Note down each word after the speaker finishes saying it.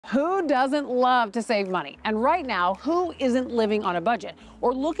Who doesn't love to save money? And right now, who isn't living on a budget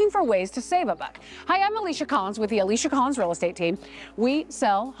or looking for ways to save a buck? Hi, I'm Alisha Collins with the Alisha Collins Real Estate Team. We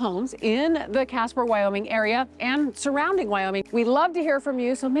sell homes in the Casper, Wyoming area and surrounding Wyoming. We love to hear from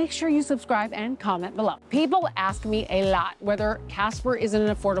you, so make sure you subscribe and comment below. People ask me a lot whether Casper is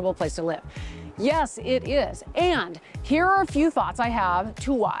an affordable place to live. Yes, it is. And here are a few thoughts I have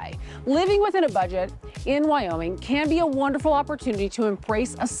to why. Living within a budget in Wyoming can be a wonderful opportunity to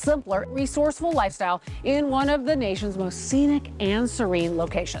embrace a simpler, resourceful lifestyle in one of the nation's most scenic and serene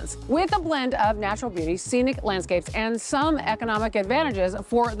locations. With a blend of natural beauty, scenic landscapes, and some economic advantages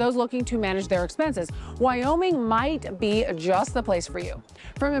for those looking to manage their expenses, Wyoming might be just the place for you.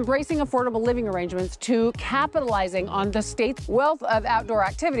 From embracing affordable living arrangements to capitalizing on the state's wealth of outdoor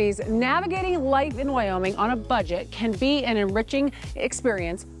activities, navigating life in Wyoming on a budget can be an enriching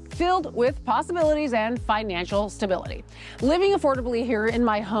experience filled with possibilities and financial stability. Living affordably here in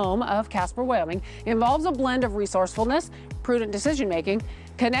my home of Casper, Wyoming involves a blend of resourcefulness, prudent decision-making,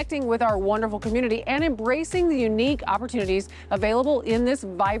 connecting with our wonderful community, and embracing the unique opportunities available in this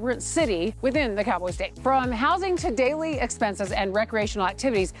vibrant city within the Cowboy State. From housing to daily expenses and recreational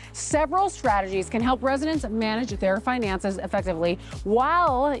activities, several strategies can help residents manage their finances effectively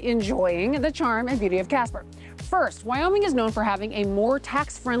while enjoying the charm and beauty of Casper. First, Wyoming is known for having a more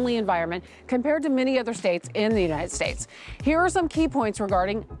tax-friendly environment compared to many other states in the United States. Here are some key points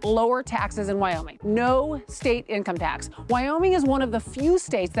regarding lower taxes in Wyoming. No state income tax. Wyoming is one of the few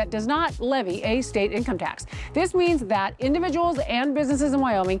states that does not levy a state income tax. This means that individuals and businesses in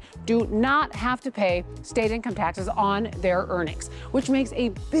Wyoming do not have to pay state income taxes on their earnings, which makes a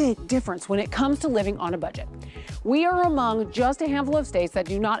big difference when it comes to living on a budget. We are among just a handful of states that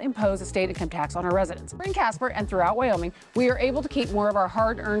do not impose a state income tax on our residents. In Casper and throughout Wyoming, we are able to keep more of our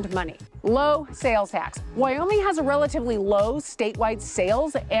hard-earned money. Low sales tax. Wyoming has a relatively low statewide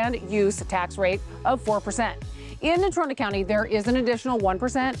sales and use tax rate of 4%. In Natrona County, there is an additional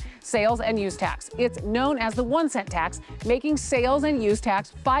 1% sales and use tax. It's known as the 1 cent tax, making sales and use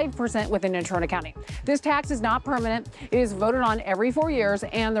tax 5% within Natrona County. This tax is not permanent. It is voted on every 4 years,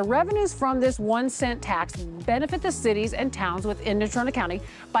 and the revenues from this 1 cent tax benefit the cities and towns within Natrona County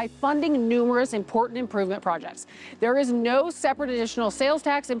by funding numerous important improvement projects. There is no separate additional sales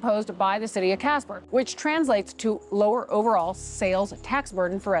tax imposed by the city of Casper, which translates to lower overall sales tax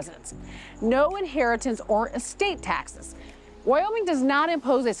burden for residents. No inheritance or estate taxes. Wyoming does not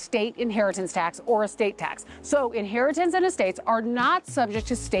impose a state inheritance tax or estate tax, so inheritance and estates are not subject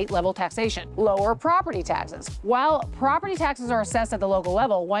to state-level taxation. Lower property taxes. While property taxes are assessed at the local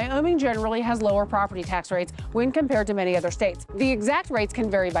level, Wyoming generally has lower property tax rates when compared to many other states. The exact rates can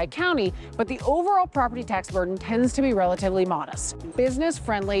vary by county, but the overall property tax burden tends to be relatively modest.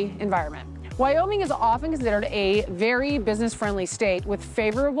 Business-friendly environment. Wyoming is often considered a very business-friendly state with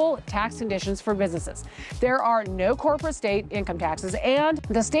favorable tax conditions for businesses. There are no corporate state income taxes, and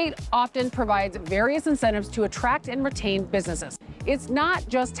the state often provides various incentives to attract and retain businesses. It's not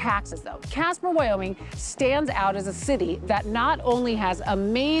just taxes, though. Casper, Wyoming stands out as a city that not only has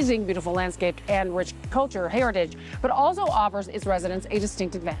amazing, beautiful landscape and rich culture heritage, but also offers its residents a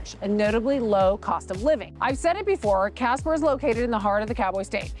distinct advantage, a notably low cost of living. I've said it before, Casper is located in the heart of the Cowboy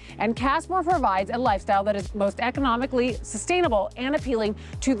State, and Casper provides a lifestyle that is most economically sustainable and appealing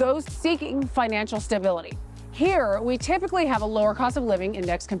to those seeking financial stability. Here, we typically have a lower cost of living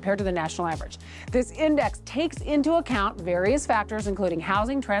index compared to the national average. This index takes into account various factors, including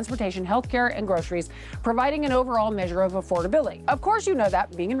housing, transportation, healthcare, and groceries, providing an overall measure of affordability. Of course, you know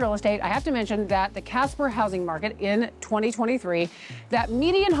that being in real estate, I have to mention that the Casper housing market in 2023, that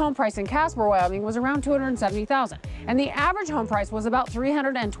median home price in Casper, Wyoming was around $270,000, and the average home price was about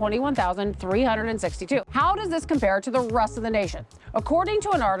 $321,362. How does this compare to the rest of the nation? According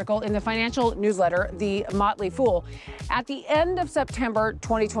to an article in the financial newsletter, The Motley Fool, at the end of September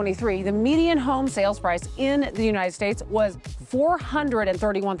 2023, the median home sales price in the United States was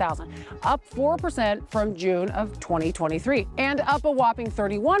 $431,000, up 4% from June of 2023, and up a whopping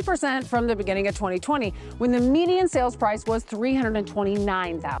 31% from the beginning of 2020, when the median sales price was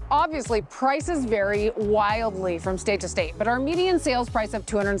 $329,000. Obviously, prices vary wildly from state to state, but our median sales price of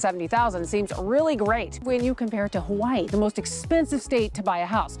 $270,000 seems really great when you compare it to Hawaii, the most expensive state to buy a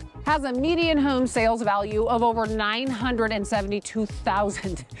house. Has a median home sales value of over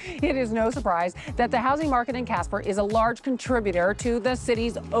 $972,000. It is no surprise that the housing market in Casper is a large contributor to the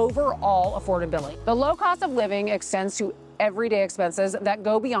city's overall affordability. The low cost of living extends to everyday expenses that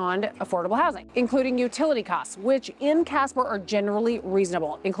go beyond affordable housing, including utility costs, which in Casper are generally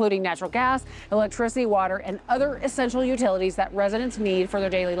reasonable, including natural gas, electricity, water, and other essential utilities that residents need for their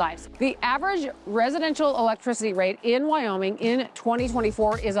daily lives. The average residential electricity rate in Wyoming in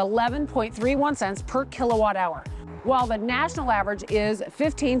 2024 is 11.31 cents per kilowatt hour, while the national average is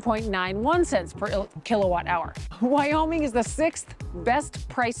 15.91 cents per kilowatt hour. Wyoming is the sixth best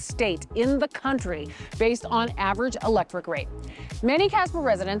priced state in the country based on average electric rate. Many Casper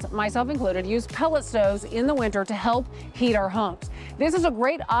residents, myself included, use pellet stoves in the winter to help heat our homes. This is a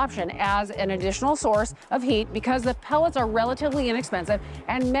great option as an additional source of heat because the pellets are relatively inexpensive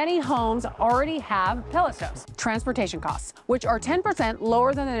and many homes already have pellet stoves. Transportation costs, which are 10%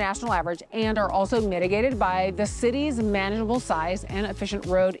 lower than the national average and are also mitigated by the city's manageable size and efficient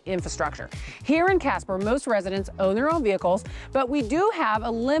road infrastructure. Here in Casper, most residents own their own vehicles, but we do have a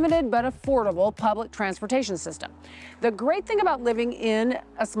limited but affordable public transportation system. The great thing about living in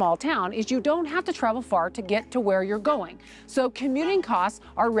a small town is you don't have to travel far to get to where you're going, so commuting costs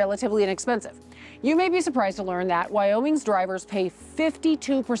are relatively inexpensive. You may be surprised to learn that Wyoming's drivers pay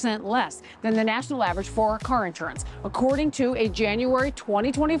 52% less than the national average for car insurance, according to a January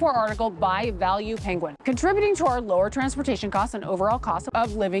 2024 article by Value Penguin, contributing to our lower transportation costs and overall cost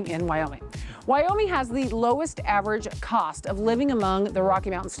of living in Wyoming. Wyoming has the lowest average cost of living among the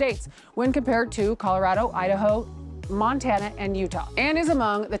Rocky Mountain states when compared to Colorado, Idaho, Montana, and Utah, and is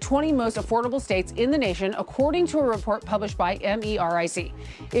among the 20 most affordable states in the nation, according to a report published by MERIC.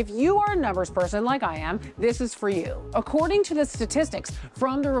 If you are a numbers person like I am, this is for you. According to the statistics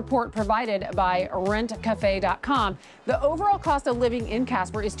from the report provided by rentcafe.com, the overall cost of living in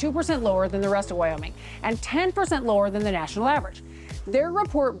Casper is 2% lower than the rest of Wyoming and 10% lower than the national average. Their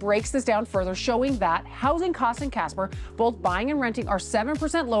report breaks this down further, showing that housing costs in Casper, both buying and renting, are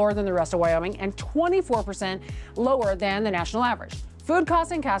 7% lower than the rest of Wyoming and 24% lower than the national average. Food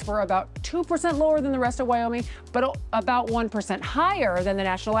costs in Casper are about 2% lower than the rest of Wyoming, but about 1% higher than the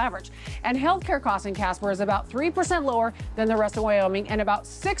national average. And healthcare costs in Casper is about 3% lower than the rest of Wyoming and about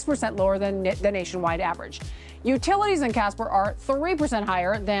 6% lower than the nationwide average. Utilities in Casper are 3%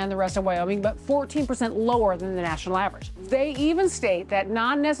 higher than the rest of Wyoming, but 14% lower than the national average. They even state that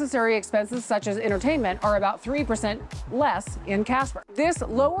non-necessary expenses such as entertainment are about 3% less in Casper. This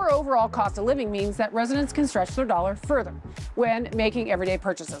lower overall cost of living means that residents can stretch their dollar further when making everyday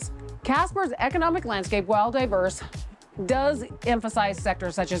purchases. Casper's economic landscape, while diverse, does emphasize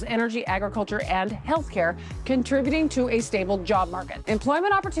sectors such as energy, agriculture, and healthcare, contributing to a stable job market.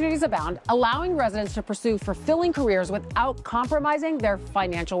 Employment opportunities abound, allowing residents to pursue fulfilling careers without compromising their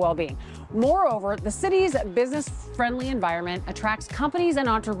financial well-being. Moreover, the city's business-friendly environment attracts companies and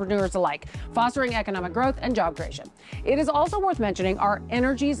entrepreneurs alike, fostering economic growth and job creation. It is also worth mentioning our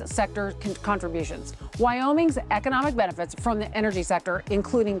energy sector contributions. Wyoming's economic benefits from the energy sector,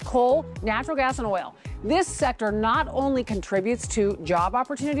 including coal, natural gas, and oil. This sector not only contributes to job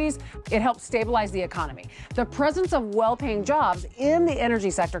opportunities, it helps stabilize the economy. The presence of well-paying jobs in the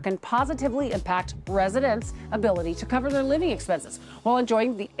energy sector can positively impact residents' ability to cover their living expenses while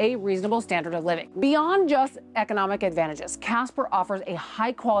enjoying a reasonable standard of living. Beyond just economic advantages, Casper offers a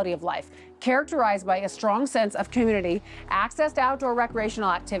high quality of life characterized by a strong sense of community, access to outdoor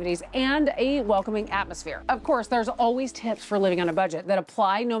recreational activities, and a welcoming atmosphere. Of course, there's always tips for living on a budget that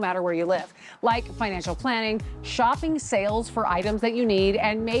apply no matter where you live, like financial planning, shopping sales for items that you need,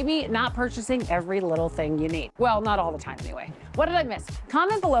 and maybe not purchasing every little thing you need. Well, not all the time anyway. What did I miss?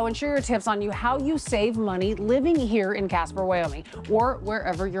 Comment below and share your tips on how you save money living here in Casper, Wyoming, or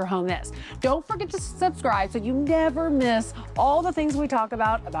wherever your home is. Don't forget to subscribe so you never miss all the things we talk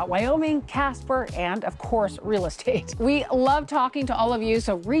about Wyoming, Casper, and of course, real estate. We love talking to all of you,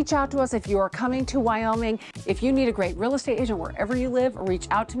 so reach out to us if you are coming to Wyoming. If you need a great real estate agent wherever you live, reach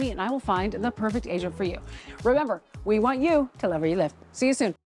out to me and I will find the perfect agent for you. Remember, we want you to love where you live. See you soon.